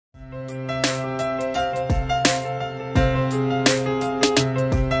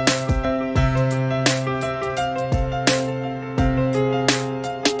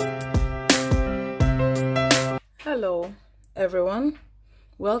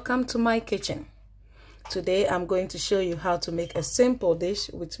welcome to my kitchen. Today I'm going to show you how to make a simple dish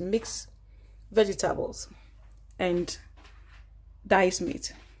with mixed vegetables and diced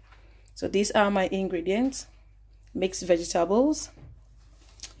meat. So these are my ingredients: mixed vegetables,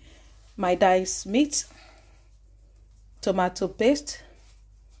 my diced meat, tomato paste,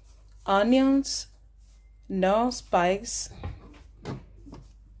 onions, Knorr spice,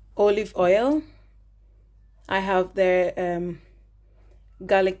 olive oil. I have the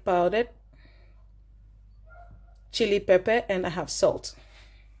garlic powder, chili pepper, and I have salt.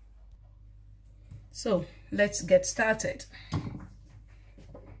 So let's get started.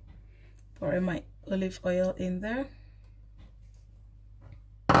 Pouring my olive oil in there.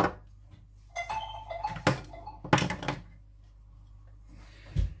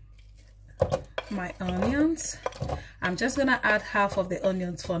 My onions. I'm just gonna add half of the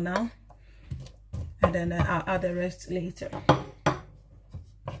onions for now, and then I'll add the rest later.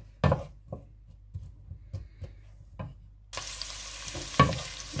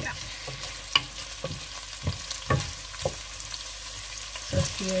 Yeah. So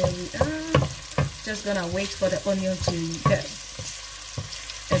here we are. Just gonna wait for the onion to get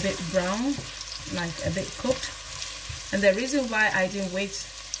a bit brown, like a bit cooked. And the reason why I didn't wait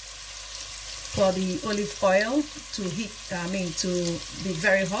for the olive oil to heat, to be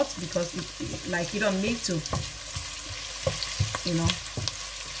very hot, because you don't need to,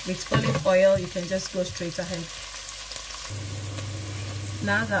 with olive oil you can just go straight ahead.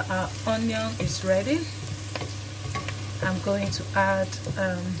 Now that our onion is ready, I'm going to add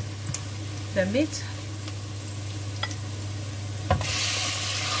the meat.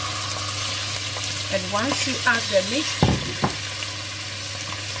 And once you add the meat,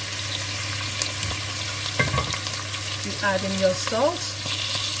 you add in your salt,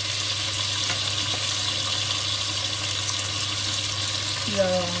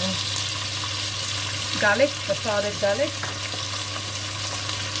 your garlic, the powdered garlic,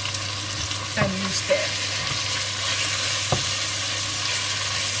 and you stir.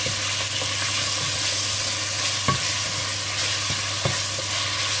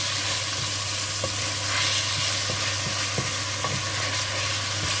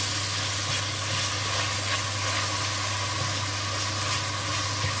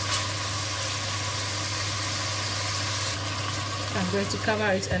 I'm going to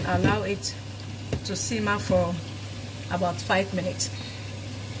cover it and allow it to simmer for about 5 minutes.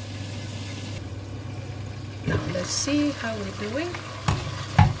 Now let's see how we're doing.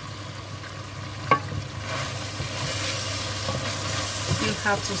 You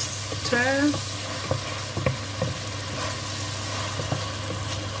have to stir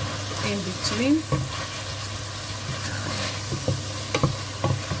in between.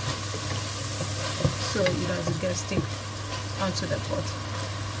 So it doesn't get stick onto the pot.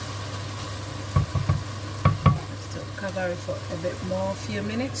 So cover it for a bit more, few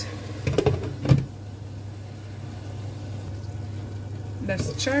minutes.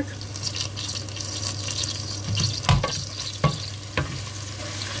 Let's check. I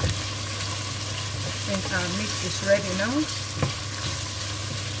think our meat is ready now.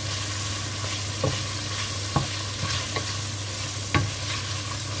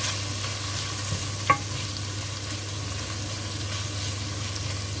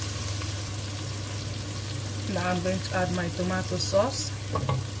 Now I'm going to add my tomato sauce.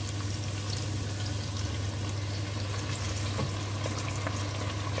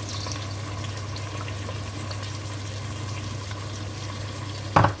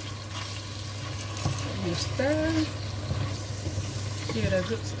 You stir, give it a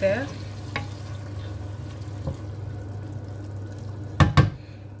good stir.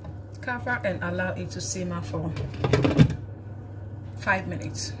 Cover and allow it to simmer for 5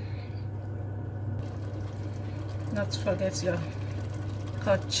 minutes. Not forget your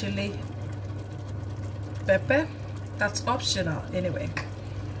hot chili pepper. That's optional anyway.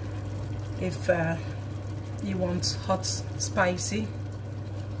 If you want hot spicy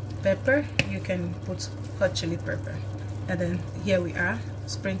pepper, you can put hot chili pepper. And then here we are,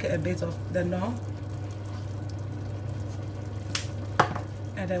 sprinkle a bit of the Knorr,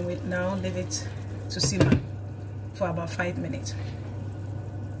 and then we now leave it to simmer for about 5 minutes.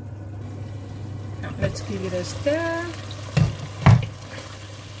 Now let's give it a stir.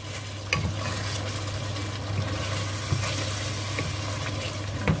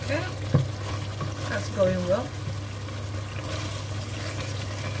 Okay, that's going well.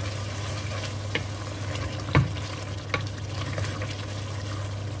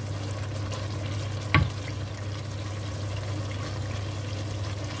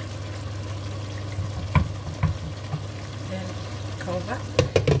 Then cover.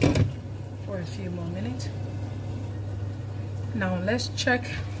 for a few more minutes. Now let's check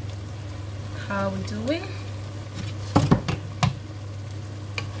how we're doing.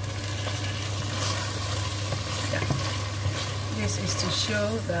 Yeah. This is to show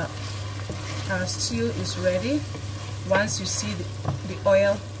that our stew is ready. Once you see the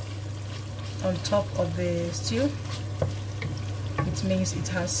oil on top of the stew, it means it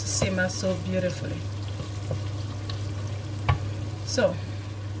has simmered so beautifully. So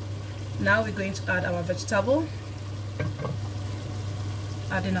now we're going to add our vegetable.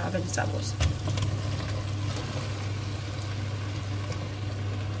 Adding our vegetables.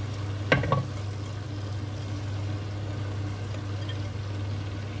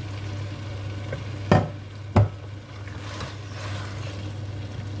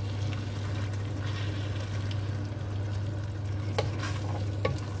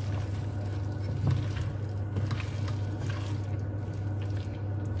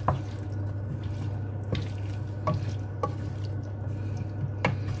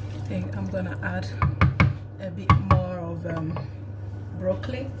 I'm gonna add a bit more of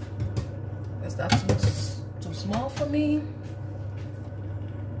broccoli because that looks too small for me.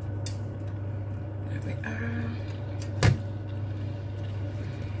 There we are.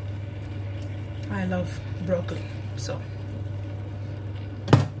 I love broccoli, so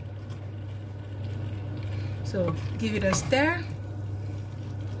give it a stir.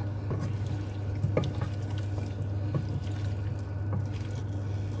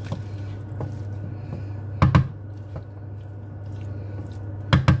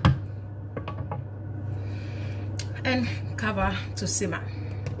 And cover to simmer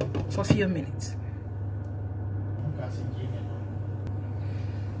for a few minutes.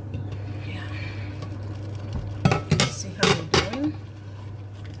 Yeah. See how we're doing.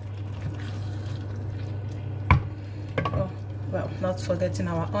 Oh, well, not forgetting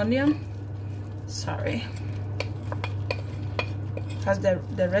our onion. Sorry. That's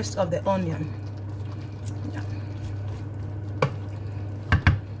the rest of the onion.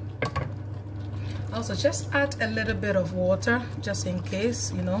 Also, just add a little bit of water just in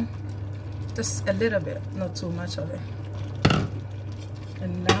case, you know, just a little bit, not too much of it.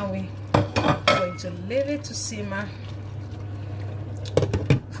 And now we're going to leave it to simmer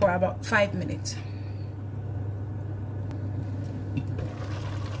for about 5 minutes.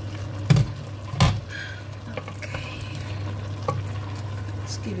 Okay,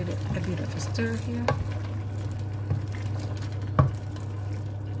 let's give it a bit of a stir here.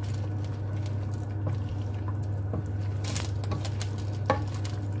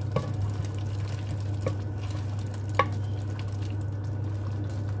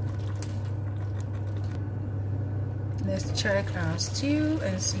 Let's check our stew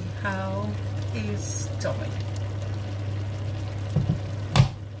and see how it's doing.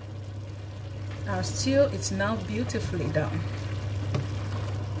 Our stew is now beautifully done.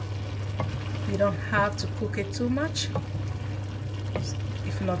 You don't have to cook it too much.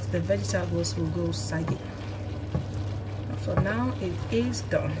 If not, the vegetables will go soggy. For now, it is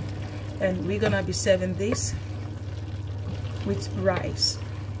done. And we're gonna be serving this with rice.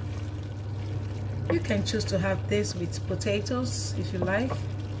 You can choose to have this with potatoes if you like,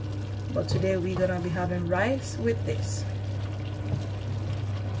 but today we're gonna be having rice with this.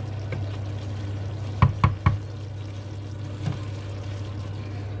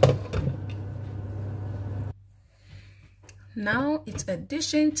 Now it's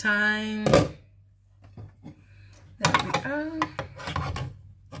addition time. There we are.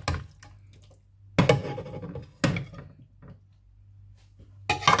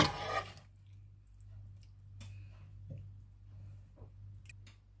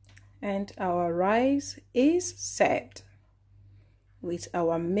 And our rice is served with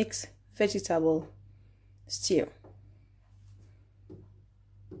our mixed vegetable stew.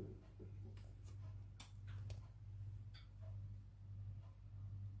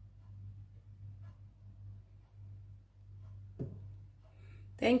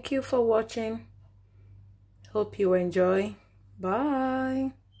 Thank you for watching. Hope you enjoy.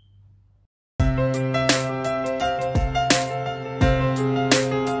 Bye.